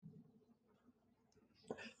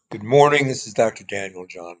Good morning. This is Dr. Daniel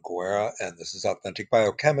John Guerra, and this is Authentic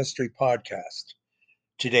Biochemistry Podcast.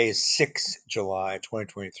 Today is 6 July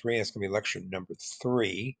 2023. It's going to be lecture number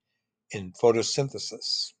 3 in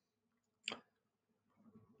photosynthesis.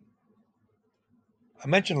 I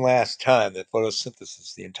mentioned last time that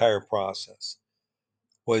photosynthesis, the entire process,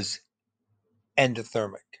 was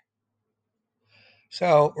endothermic.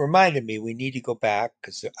 So, reminded me we need to go back,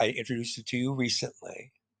 because I introduced it to you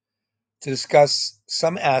recently, to discuss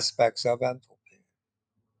some aspects of enthalpy.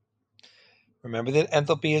 Remember that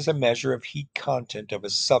enthalpy is a measure of heat content of a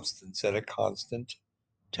substance at a constant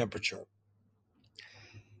temperature.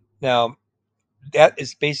 Now, that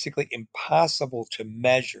is basically impossible to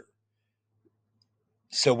measure.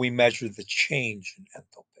 So we measure the change in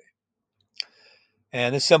enthalpy.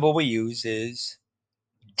 And the symbol we use is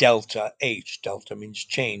delta H. Delta means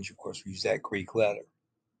change. Of course, we use that Greek letter.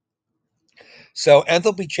 So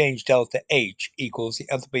enthalpy change delta H equals the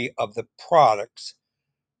enthalpy of the products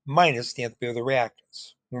minus the enthalpy of the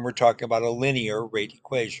reactants when we're talking about a linear rate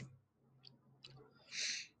equation.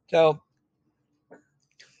 So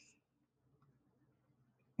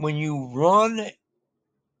when you run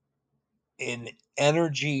an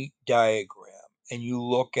energy diagram and you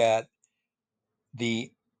look at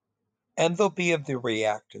the enthalpy of the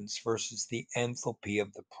reactants versus the enthalpy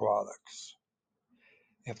of the products.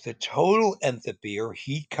 If the total enthalpy or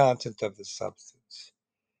heat content of the substance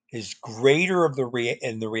is greater in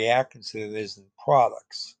the reactants than it is in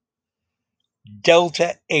products,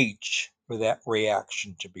 delta H for that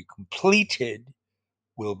reaction to be completed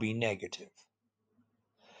will be negative.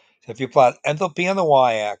 So if you plot enthalpy on the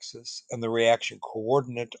y-axis and the reaction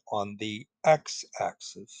coordinate on the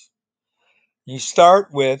x-axis, you start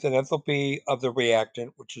with an enthalpy of the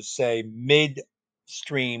reactant, which is, say,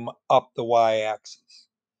 midstream up the y-axis.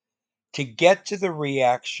 To get to the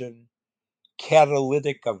reaction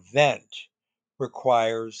catalytic event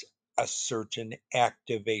requires a certain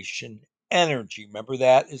activation energy. Remember,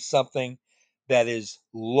 that is something that is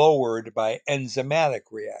lowered by enzymatic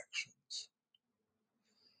reactions.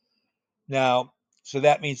 Now, so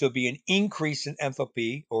that means there'll be an increase in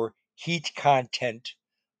enthalpy or heat content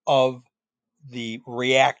of the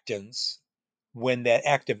reactants when that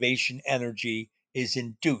activation energy is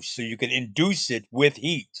induced. So you can induce it with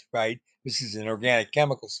heat, right? This is an organic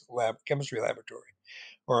chemistry laboratory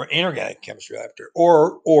or an inorganic chemistry laboratory,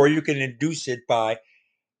 or you can induce it by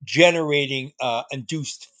generating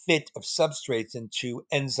induced fit of substrates into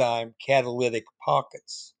enzyme catalytic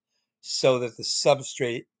pockets so that the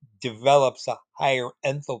substrate develops a higher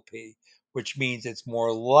enthalpy, which means it's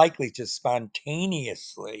more likely to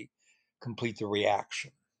spontaneously complete the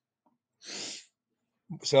reaction.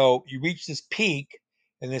 So you reach this peak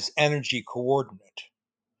in this energy coordinate,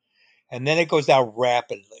 and then it goes down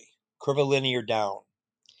rapidly, curvilinear down.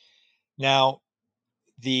 Now,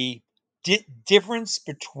 the difference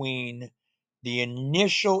between the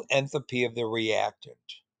initial enthalpy of the reactant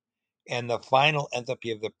and the final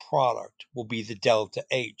enthalpy of the product will be the delta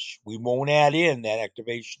H. We won't add in that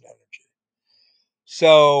activation energy.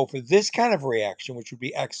 So for this kind of reaction, which would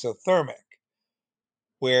be exothermic,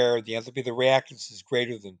 where the enthalpy of the reactants is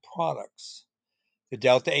greater than products, the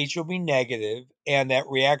delta H will be negative, and that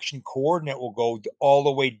reaction coordinate will go all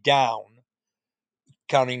the way down,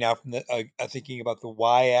 counting now from the thinking about the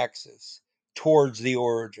y-axis towards the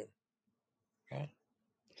origin. Okay,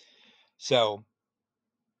 so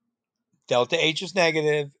delta H is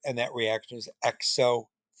negative, and that reaction is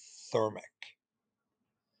exothermic.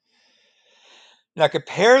 Now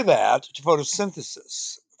compare that to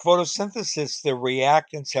photosynthesis. Photosynthesis, the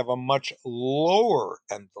reactants have a much lower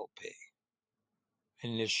enthalpy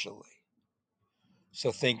initially.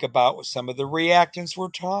 So think about some of the reactants we're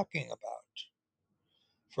talking about.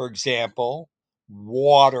 For example,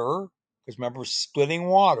 water, because remember, we're splitting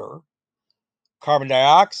water, carbon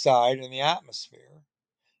dioxide in the atmosphere,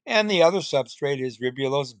 and the other substrate is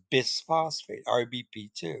ribulose bisphosphate,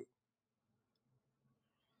 RBP2.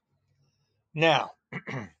 Now,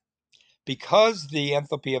 because the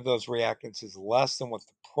enthalpy of those reactants is less than what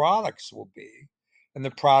the products will be, and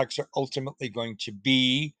the products are ultimately going to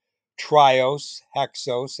be triose,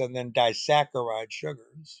 hexose, and then disaccharide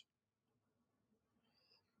sugars,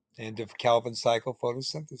 end of Calvin cycle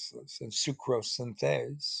photosynthesis and sucrose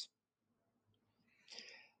synthase.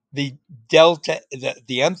 The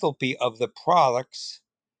enthalpy of the products,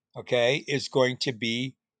 okay, is going to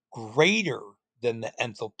be greater than the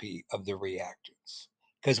enthalpy of the reactants.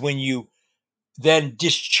 Because when you then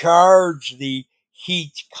discharge the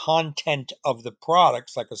heat content of the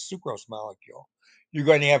products, like a sucrose molecule, you're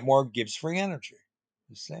going to have more Gibbs free energy.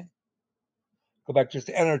 You see? Go back to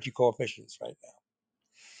the energy coefficients right now.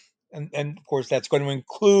 And of course, that's going to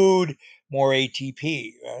include more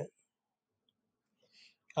ATP, right?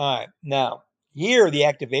 All right. Now, here the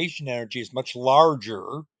activation energy is much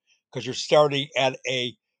larger because you're starting at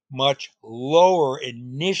a much lower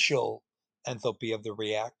initial enthalpy of the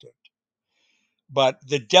reactant. But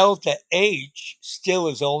the delta H still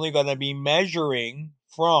is only going to be measuring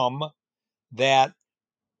from that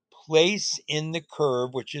place in the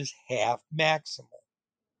curve, which is half maximal.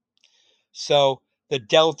 So the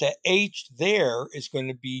delta H there is going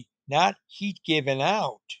to be not heat given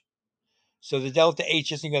out. So the delta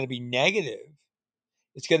H isn't going to be negative.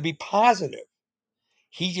 It's going to be positive.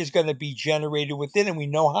 Heat is going to be generated within, and we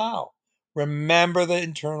know how. Remember the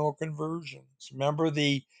internal conversions. Remember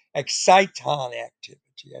the exciton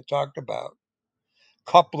activity I talked about,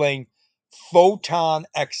 coupling photon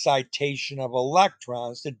excitation of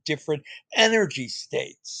electrons to different energy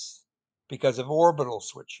states because of orbital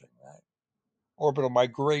switching, right? Orbital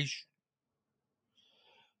migration.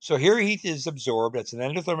 So here heat is absorbed. It's an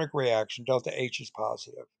endothermic reaction. Delta H is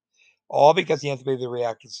positive. All because the enthalpy of the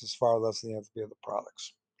reactants is far less than the enthalpy of the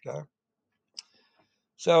products. Okay.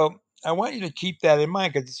 So I want you to keep that in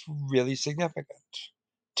mind because it's really significant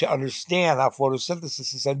to understand how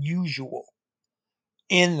photosynthesis is unusual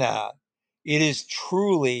in that it is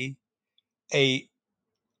truly a,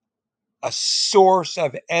 a source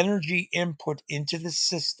of energy input into the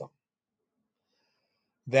system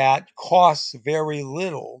that costs very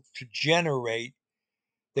little to generate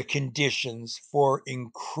the conditions for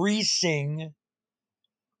increasing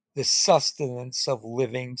the sustenance of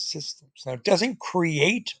living systems. Now, it doesn't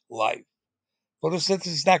create life. Photosynthesis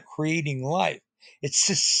is not creating life. It's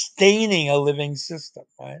sustaining a living system,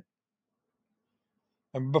 right?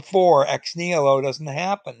 And before, ex nihilo doesn't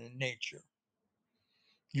happen in nature.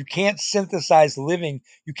 You can't synthesize living.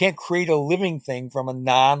 You can't create a living thing from a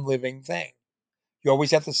non-living thing. You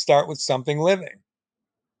always have to start with something living.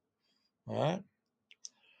 All right.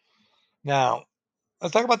 Now,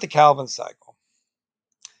 let's talk about the Calvin cycle.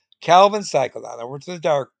 Calvin cycle, now we're to the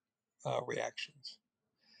dark reactions.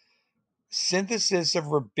 Synthesis of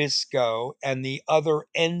rubisco and the other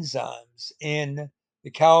enzymes in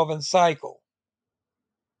the Calvin cycle,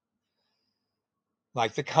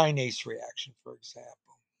 like the kinase reaction, for example.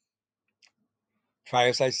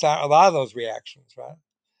 A lot of those reactions, right?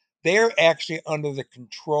 They're actually under the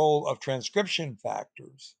control of transcription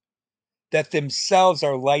factors that themselves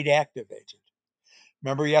are light activated.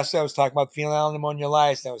 Remember yesterday I was talking about phenylalanine ammonia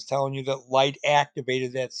lyase, and I was telling you that light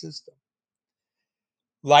activated that system.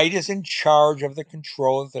 Light is in charge of the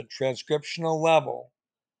control at the transcriptional level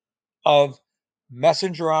of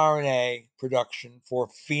messenger RNA production for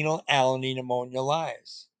phenylalanine ammonia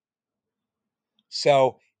lyase.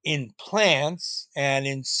 So in plants and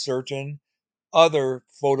in certain other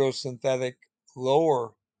photosynthetic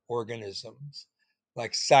lower organisms,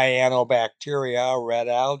 like cyanobacteria, red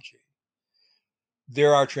algae,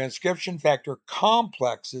 there are transcription factor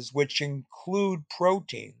complexes which include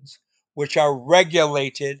proteins which are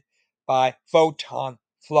regulated by photon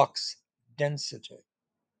flux density.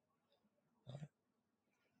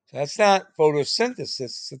 So that's not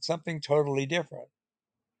photosynthesis, it's something totally different.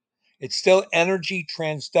 It's still energy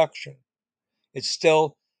transduction. It's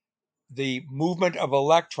still the movement of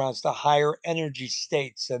electrons to higher energy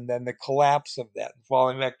states and then the collapse of that and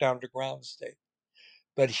falling back down to ground state.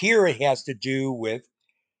 But here it has to do with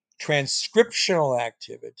transcriptional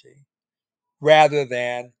activity rather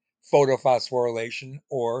than photophosphorylation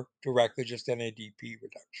or directly just NADP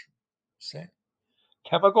reduction. See?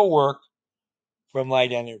 Chemical work from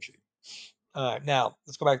light energy. All right, now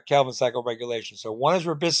let's go back to Calvin cycle regulation. So one is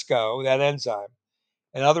rubisco, that enzyme,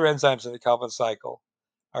 and other enzymes in the Calvin cycle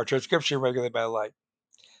are transcription regulated by light.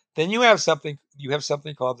 Then you have something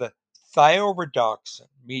called the thioredoxin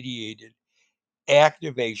mediated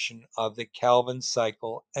activation of the Calvin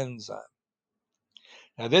cycle enzyme.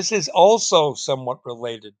 Now this is also somewhat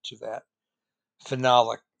related to that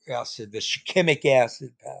phenolic acid, the shikimic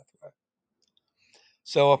acid pathway.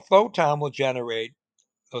 So a photon will generate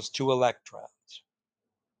those two electrons.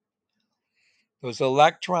 Those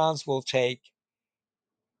electrons will take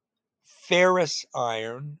ferrous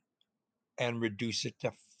iron and reduce it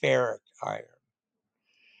to ferric iron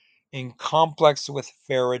in complex with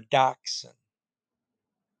ferredoxin.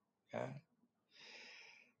 Okay.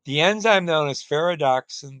 The enzyme known as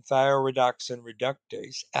ferredoxin thioredoxin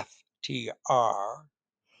reductase, FTR,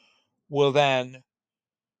 will then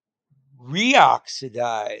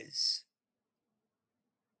reoxidize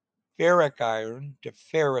ferric iron to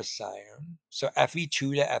ferrous iron, so Fe2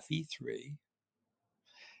 to Fe3.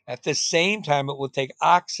 At the same time, it will take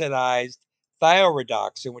oxidized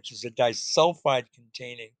thioredoxin, which is a disulfide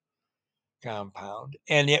containing compound,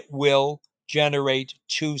 and it will generate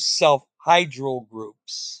two self-hydryl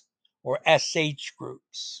groups, or SH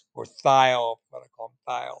groups, or thiol, what I call them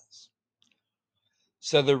thiols.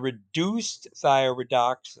 So the reduced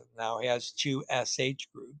thioredoxin now has two SH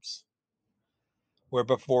groups, where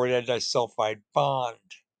before it had a disulfide bond.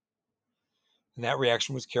 And that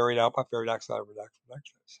reaction was carried out by ferridoxide reduction.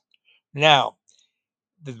 Now,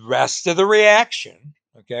 the rest of the reaction,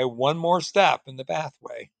 okay, one more step in the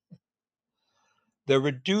pathway, the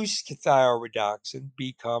reduced thioredoxin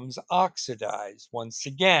becomes oxidized once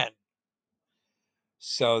again.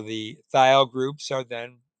 So the thiol groups are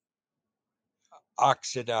then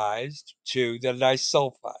oxidized to the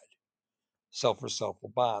disulfide, sulfur-sulfur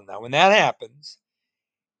bond. Now, when that happens,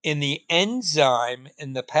 in the enzyme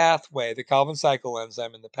in the pathway, the Calvin cycle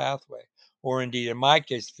enzyme in the pathway, or indeed in my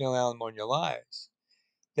case, phenylammonium lyase,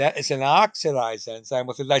 that is an oxidized enzyme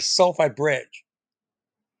with a disulfide bridge,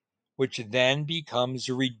 which then becomes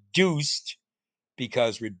reduced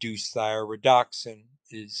because reduced thioredoxin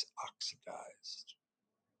is oxidized.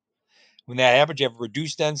 When that happens, you have a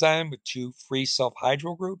reduced enzyme with two free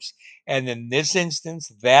self-hydryl groups, and in this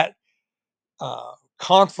instance, that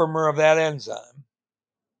conformer of that enzyme,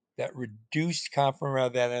 that reduced conformer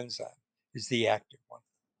of that enzyme, is the active one.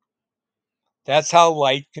 That's how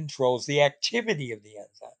light controls the activity of the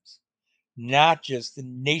enzymes, not just the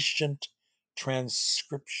nascent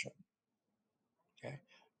transcription. Okay,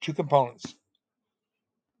 two components.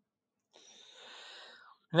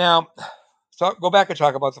 Now, so go back and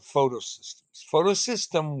talk about the photosystems.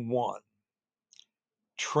 Photosystem 1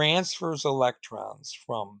 transfers electrons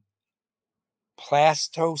from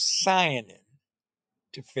plastocyanin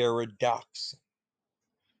to ferridoxin.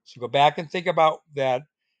 So go back and think about that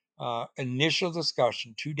initial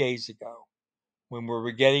discussion 2 days ago when we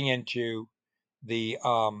were getting into the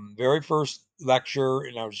very first lecture,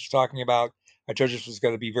 and I was just talking about, I told you this was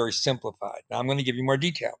going to be very simplified. Now I'm going to give you more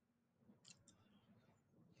detail.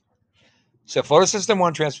 So photosystem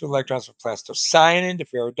 1 transfers electrons from plastocyanin to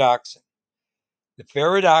ferridoxin. The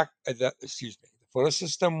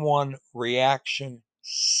photosystem 1 reaction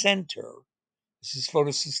center, this is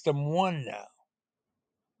photosystem 1 now,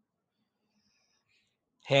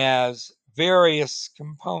 has various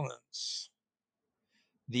components.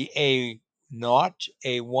 The A0,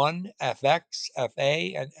 A1, FX,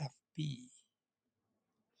 FA, and FB.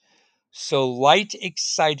 So light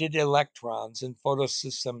excited electrons in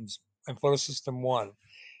photosystem 1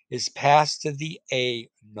 is passed to the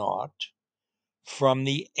A0 from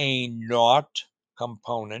the A0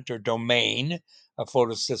 component or domain of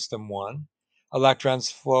photosystem 1. Electrons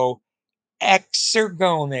flow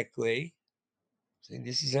exergonically. See,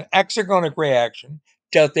 this is an exergonic reaction.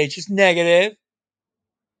 Delta H is negative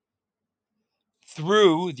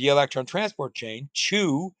through the electron transport chain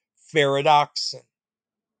to ferridoxin.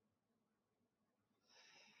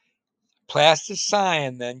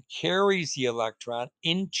 Plastocyan then carries the electron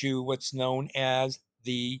into what's known as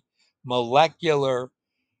the molecular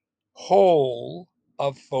whole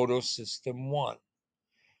of photosystem 1,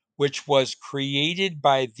 which was created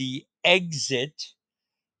by the exit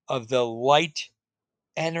of the light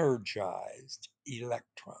energized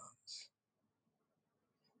electrons.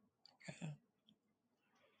 Okay.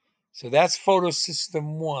 So that's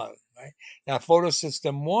photosystem 1, right? Now,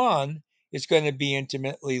 photosystem 1 is going to be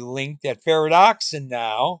intimately linked at ferridoxin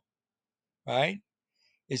now, right?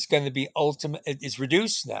 It's going to be it's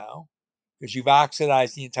reduced now because you've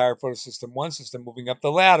oxidized the entire photosystem 1 system, moving up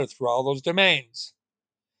the ladder through all those domains.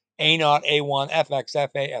 A0, A1, FX,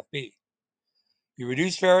 FA, FB. You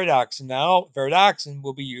reduce ferridoxin. Now, ferridoxin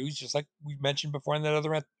will be used, just like we mentioned before in that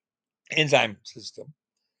other enzyme system,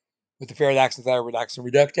 with the ferridoxin thioredoxin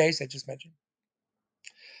reductase I just mentioned.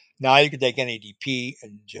 Now you can take NADP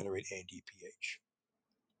and generate NADPH.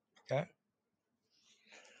 Okay.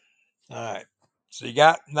 All right. So you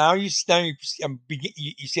got now you see I'm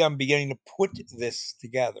beginning to put this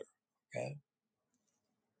together. Okay.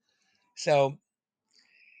 So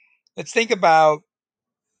let's think about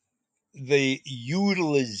the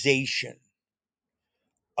utilization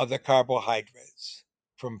of the carbohydrates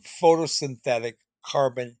from photosynthetic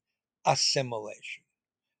carbon assimilation.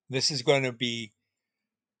 This is going to be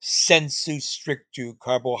sensu stricto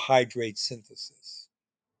carbohydrate synthesis.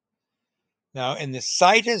 Now, in the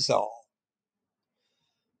cytosol,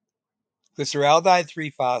 glyceraldehyde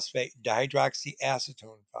 3-phosphate,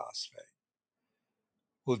 dihydroxyacetone phosphate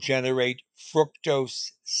will generate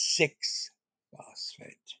fructose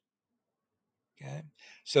 6-phosphate. Okay,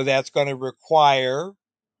 so that's going to require,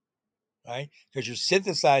 right, because you're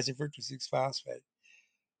synthesizing fructose 6-phosphate,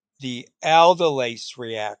 the aldolase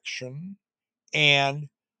reaction and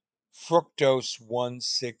fructose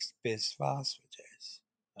 1,6-bisphosphatase.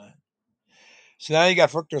 Right? So now you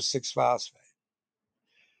got fructose 6-phosphate.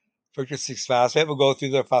 Fructose 6-phosphate will go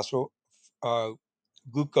through the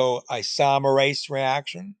glucoisomerase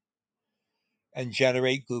reaction and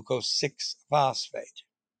generate glucose 6-phosphate.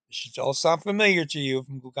 This should all sound familiar to you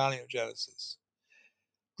from gluconeogenesis.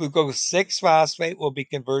 Glucose 6-phosphate will be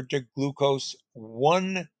converted to glucose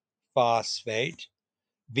 1-phosphate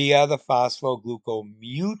via the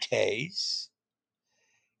phosphoglucomutase.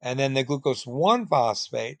 And then the glucose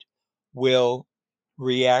 1-phosphate will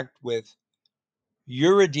react with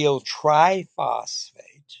uridyl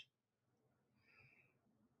triphosphate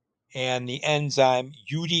and the enzyme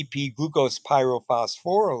UDP glucose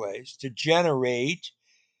pyrophosphorylase to generate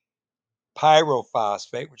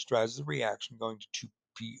pyrophosphate, which drives the reaction going to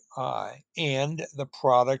 2-PI, and the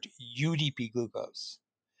product UDP glucose.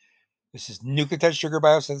 This is nucleotide sugar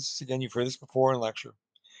biosynthesis. Again, you've heard this before in lecture.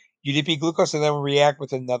 UDP glucose and then will react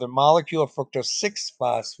with another molecule of fructose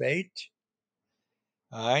 6-phosphate.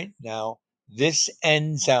 All right, now this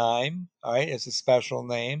enzyme, all right, is a special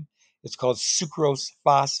name. It's called sucrose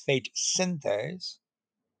phosphate synthase.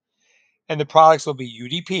 And the products will be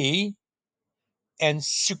UDP and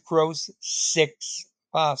sucrose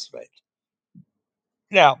 6-phosphate.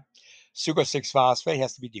 Now, sucrose 6-phosphate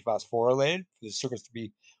has to be dephosphorylated for the sucrose to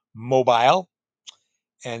be mobile,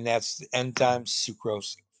 and that's the enzyme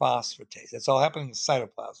sucrose phosphatase. That's all happening in the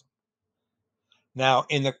cytoplasm. Now,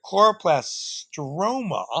 in the chloroplast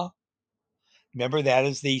stroma, remember that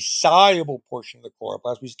is the soluble portion of the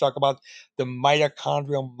chloroplast. We used to talk about the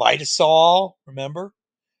mitochondrial mitosol, remember?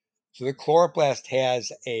 So the chloroplast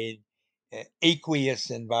has an aqueous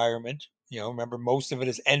environment. Remember, most of it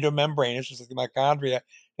is endomembranous, just like the mitochondria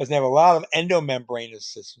doesn't have a lot of endomembranous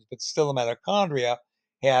systems, but still the mitochondria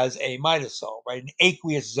has a mitosol, right? An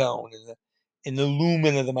aqueous zone in the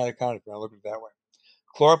lumen of the mitochondria. I'll look at it that way.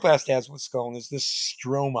 Chloroplast has what's known as the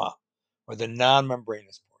stroma, or the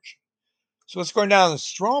non-membranous portion. So what's going down in the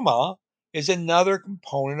stroma is another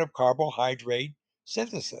component of carbohydrate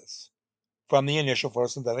synthesis from the initial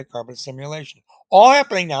photosynthetic carbon stimulation. All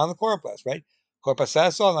happening now in the chloroplast, right?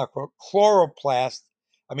 Chloroplast, not chloroplast,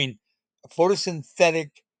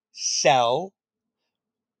 photosynthetic cell,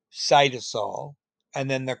 cytosol, and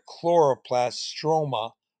then the chloroplast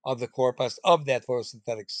stroma of the chloroplast of that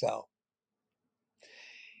photosynthetic cell.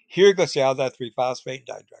 Here goes the aldehyde 3-phosphate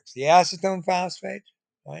dihydroxyacetone phosphate,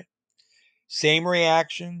 right? Same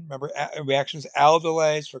reaction. Remember, reactions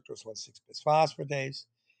aldolase, fructose 1,6-bisphosphatase.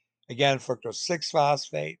 Again, fructose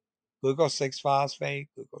 6-phosphate, glucose 6-phosphate,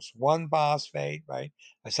 glucose 1-phosphate, right?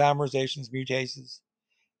 Isomerizations, mutases.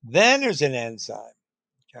 Then there's an enzyme,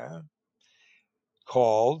 okay,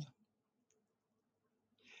 called,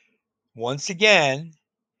 once again,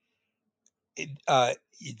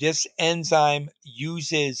 this enzyme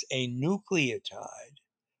uses a nucleotide,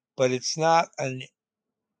 but it's not an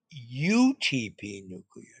UTP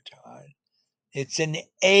nucleotide. It's an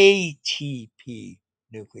ATP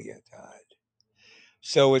nucleotide.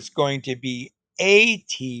 So it's going to be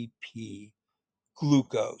ATP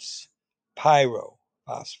glucose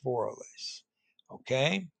pyrophosphorylase.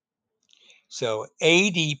 Okay? So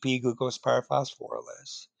ADP glucose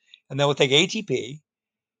pyrophosphorylase. And then we'll take ATP.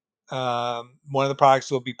 One of the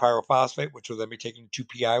products will be pyrophosphate, which will then be taken to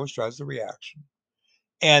 2-PI, which drives the reaction.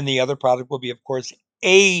 And the other product will be, of course,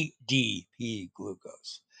 ADP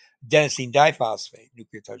glucose, adenosine diphosphate,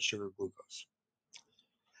 nucleotide sugar glucose.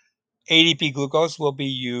 ADP glucose will be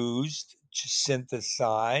used to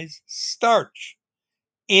synthesize starch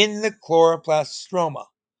in the chloroplast stroma.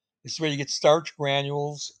 This is where you get starch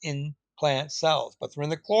granules in plant cells, but they're in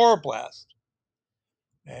the chloroplast.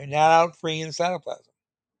 They're not out free in the cytoplasm.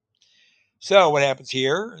 So what happens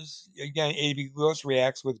here is, again, ADP glucose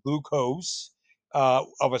reacts with glucose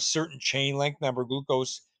of a certain chain length number,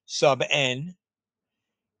 glucose sub N.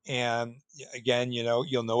 And again,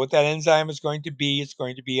 you'll know what that enzyme is going to be. It's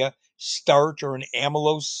going to be a starch or an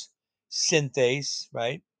amylose synthase,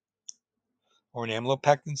 right? Or an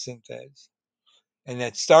amylopectin synthase. And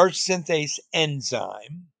that starch synthase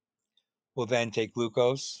enzyme will then take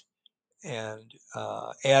glucose and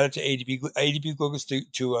add it to ADP glucose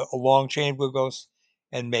to a long chain of glucose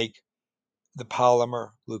and make the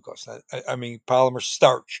polymer glucose. Polymer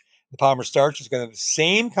starch. The polymer starch is going to have the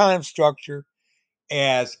same kind of structure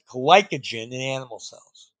as glycogen in animal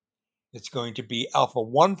cells. It's going to be alpha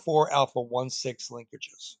 1,4, alpha 1,6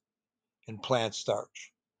 linkages in plant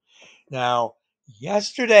starch. Now,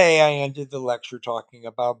 yesterday I ended the lecture talking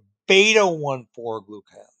about beta 1,4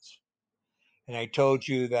 glucans. And I told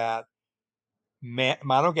you that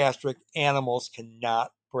monogastric animals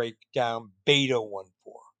cannot break down beta 1,4.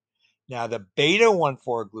 Now, the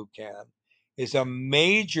beta-1,4-glucan is a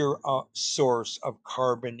major source of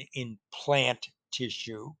carbon in plant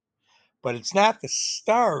tissue, but it's not the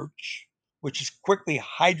starch, which is quickly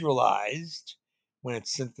hydrolyzed when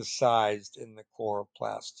it's synthesized in the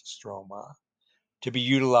chloroplast stroma to be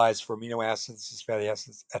utilized for amino acids, fatty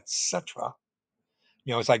acids, etc.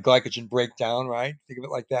 It's like glycogen breakdown, right? Think of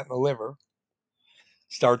it like that in the liver.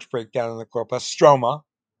 Starch breakdown in the chloroplast stroma.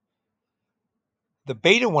 The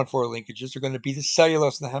beta-1,4 linkages are going to be the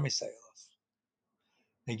cellulose and the hemicellulose.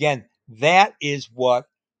 Again, that is what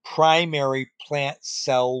primary plant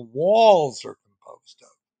cell walls are composed of.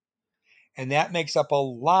 And that makes up a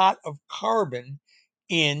lot of carbon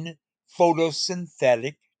in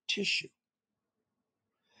photosynthetic tissue.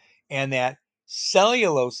 And that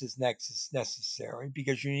cellulose is necessary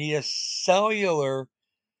because you need a cellular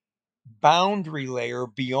boundary layer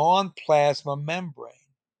beyond plasma membrane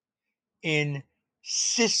in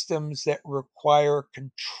systems that require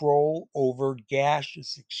control over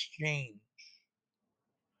gaseous exchange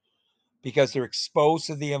because they're exposed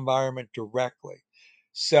to the environment directly.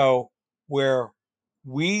 So where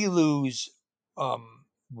we lose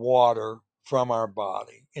water from our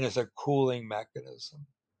body, and it's a cooling mechanism,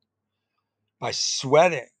 by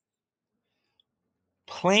sweating,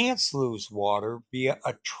 plants lose water via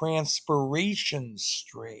a transpiration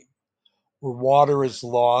stream, where water is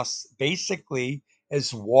lost basically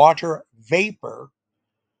as water vapor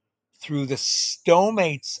through the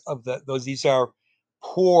stomates of these are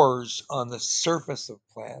pores on the surface of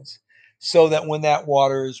plants, so that when that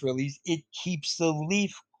water is released, it keeps the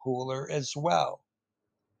leaf cooler as well,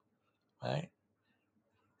 right?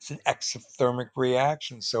 It's an exothermic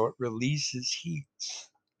reaction, so it releases heat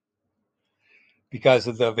because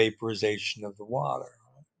of the vaporization of the water.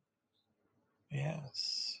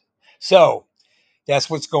 Yes. So that's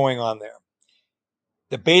what's going on there.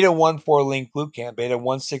 The beta-1,4 linked glucan,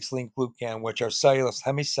 beta-1,6 linked glucan, which are cellulose,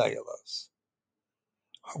 hemicellulose,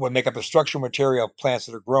 what make up the structural material of plants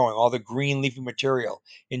that are growing, all the green leafy material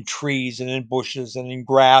in trees and in bushes and in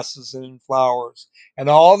grasses and in flowers, and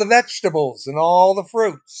all the vegetables and all the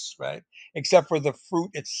fruits, right? Except for the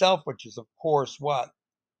fruit itself, which is, of course, what?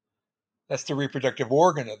 That's the reproductive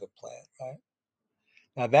organ of the plant, right?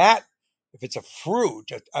 Now that, if it's a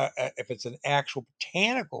fruit, if it's an actual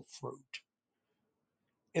botanical fruit,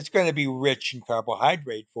 it's going to be rich in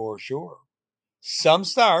carbohydrate for sure. Some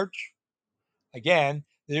starch, again,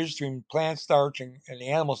 the difference between plant starch and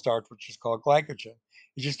animal starch, which is called glycogen,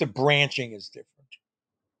 is just the branching is different.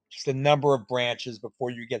 Just the number of branches before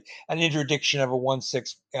you get an interdiction of a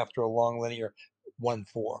 1,6 after a long linear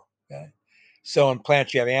 1,4. Okay? So in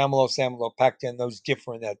plants, you have amylose, amylopectin, those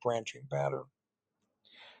differ in that branching pattern.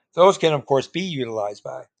 Those can, of course, be utilized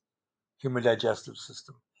by human digestive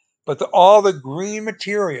system. But all the green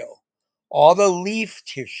material, all the leaf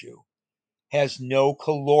tissue has no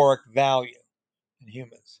caloric value in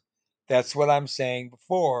humans. That's what I'm saying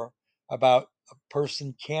before about a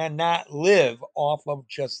person cannot live off of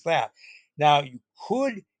just that. Now, you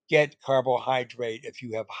could get carbohydrate if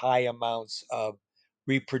you have high amounts of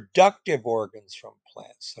reproductive organs from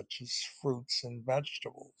plants, such as fruits and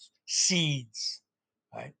vegetables, seeds,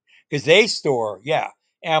 right? Because they store,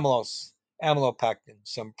 amylose, amylopectin,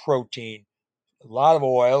 some protein, a lot of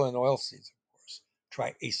oil and oil seeds, of course.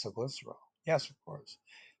 Triacylglycerol, yes, of course,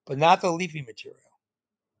 but not the leafy material.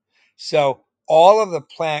 So all of the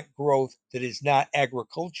plant growth that is not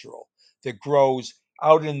agricultural, that grows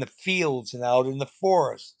out in the fields and out in the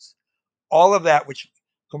forests, all of that which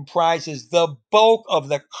comprises the bulk of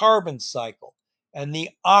the carbon cycle and the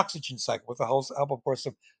oxygen cycle, with the help, of course,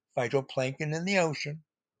 of phytoplankton in the ocean,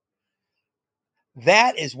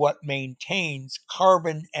 that is what maintains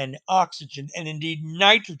carbon and oxygen and indeed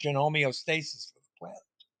nitrogen homeostasis for the plant.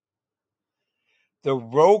 The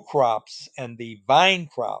row crops and the vine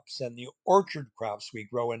crops and the orchard crops we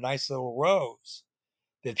grow in nice little rows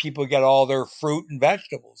that people get all their fruit and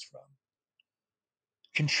vegetables from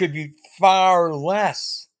contribute far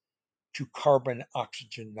less to carbon,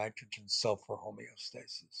 oxygen, nitrogen, sulfur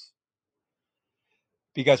homeostasis.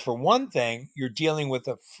 Because for one thing, you're dealing with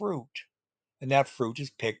a fruit, and that fruit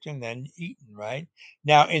is picked and then eaten, right?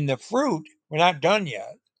 Now, in the fruit, we're not done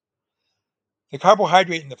yet. The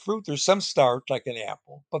carbohydrate in the fruit, there's some starch like an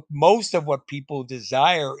apple, but most of what people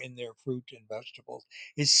desire in their fruit and vegetables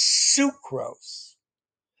is sucrose.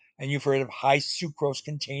 And you've heard of high sucrose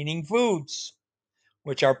containing foods,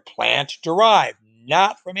 which are plant derived,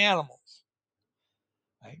 not from animals.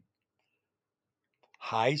 Right?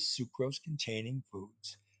 High sucrose containing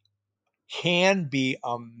foods can be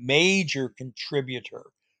a major contributor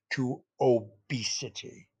to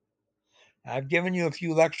obesity. I've given you a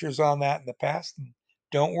few lectures on that in the past, and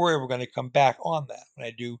don't worry, we're going to come back on that when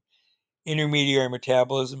I do intermediary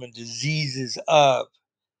metabolism and diseases of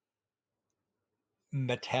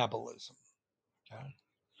metabolism. Okay?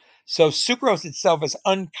 So sucrose itself is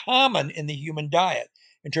uncommon in the human diet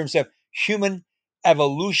in terms of human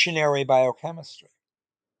evolutionary biochemistry.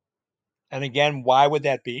 And again, why would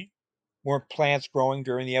that be? Weren't plants growing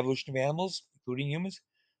during the evolution of animals, including humans,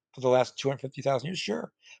 for the last 250,000 years?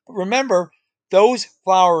 Sure. But remember, those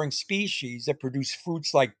flowering species that produce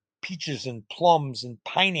fruits like peaches and plums and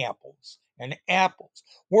pineapples and apples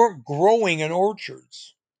weren't growing in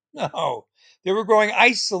orchards. No, they were growing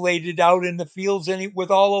isolated out in the fields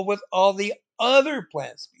with all the other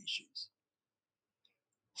plant species.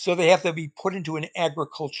 So they have to be put into an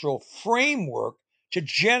agricultural framework to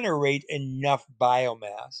generate enough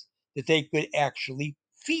biomass that they could actually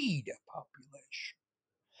feed a population.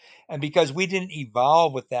 And because we didn't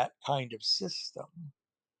evolve with that kind of system,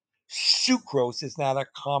 sucrose is not a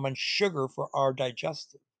common sugar for our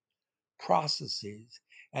digestive processes.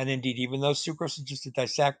 And indeed, even though sucrose is just a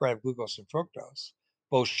disaccharide of glucose and fructose,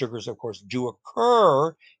 both sugars, of course, do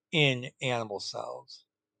occur in animal cells.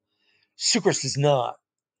 Sucrose does not.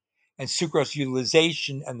 And sucrose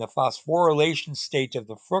utilization and the phosphorylation state of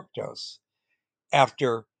the fructose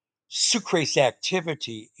after sucrase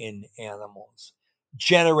activity in animals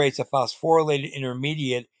generates a phosphorylated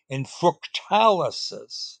intermediate in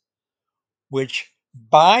fructolysis, which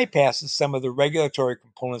bypasses some of the regulatory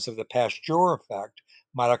components of the Pasteur effect,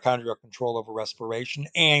 mitochondrial control over respiration,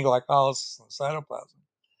 and glycolysis in the cytoplasm.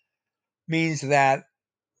 Means that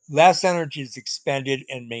less energy is expended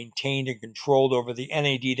and maintained and controlled over the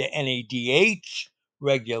NAD to NADH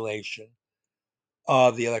regulation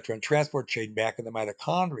of the electron transport chain back in the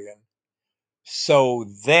mitochondrion, so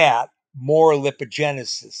that more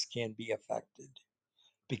lipogenesis can be affected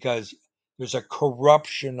because there's a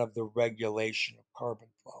corruption of the regulation of carbon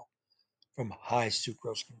flow from high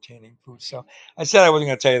sucrose containing foods. So I said I wasn't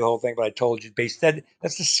going to tell you the whole thing, but I told you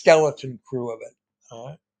that's the skeleton crew of it. All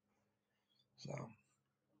right. So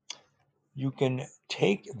you can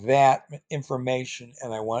take that information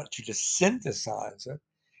and I want you to synthesize it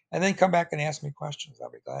and then come back and ask me questions.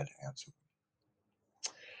 I'll be glad to answer them.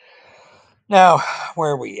 Now,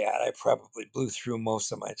 where are we at? I probably blew through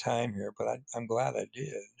most of my time here, but I'm glad I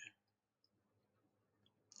did.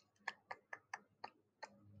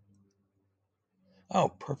 Oh,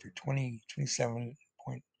 perfect.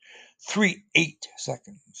 27.38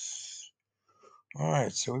 seconds. All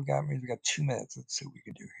right, so we've got 2 minutes. Let's see what we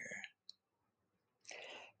can do here.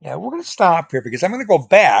 Yeah, we're going to stop here because I'm going to go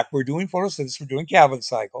back. We're doing photosynthesis. We're doing Calvin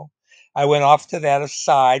cycle. I went off to that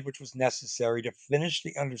aside, which was necessary to finish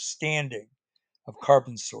the understanding of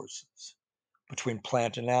carbon sources between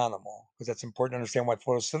plant and animal, because that's important to understand why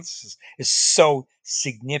photosynthesis is so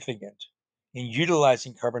significant in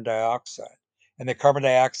utilizing carbon dioxide. And the carbon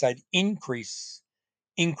dioxide increases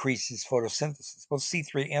photosynthesis, both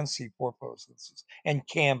C3 and C4 photosynthesis, and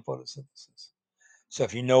CAM photosynthesis. So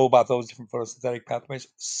if you know about those different photosynthetic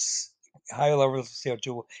pathways, higher levels of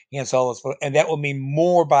CO2 will enhance all those, and that will mean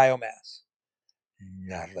more biomass,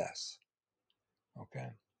 not less. Okay.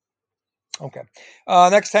 Okay.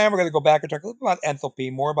 Next time we're going to go back and talk a little bit about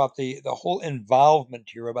enthalpy, more about the whole involvement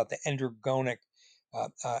here, about the endergonic,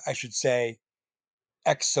 I should say,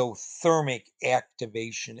 exothermic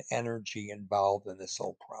activation energy involved in this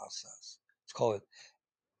whole process. Let's call it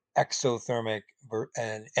exothermic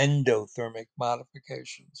and endothermic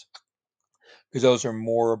modifications, because those are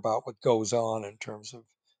more about what goes on in terms of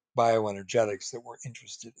bioenergetics that we're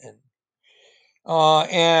interested in.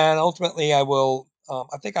 And ultimately, I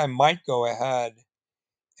think I might go ahead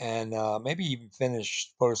and maybe even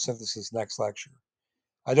finish photosynthesis next lecture.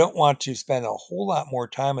 I don't want to spend a whole lot more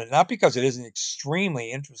time on it, not because it isn't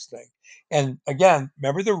extremely interesting. And again,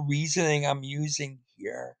 remember the reasoning I'm using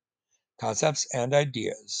here, concepts and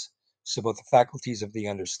ideas. So both the faculties of the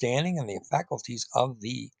understanding and the faculties of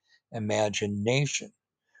the imagination,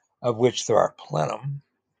 of which there are plenum,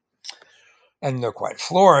 and they're quite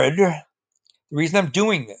florid. The reason I'm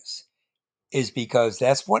doing this is because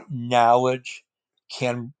that's what knowledge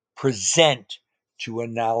can present to a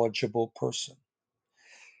knowledgeable person.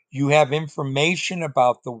 You have information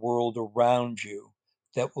about the world around you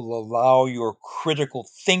that will allow your critical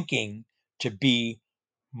thinking to be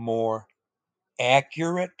more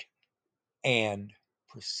accurate and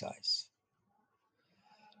precise.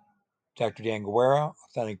 Dr. Dan Guerra,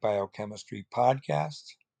 Authentic Biochemistry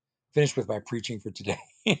Podcast. Finished with my preaching for today,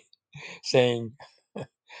 saying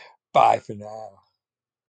bye for now.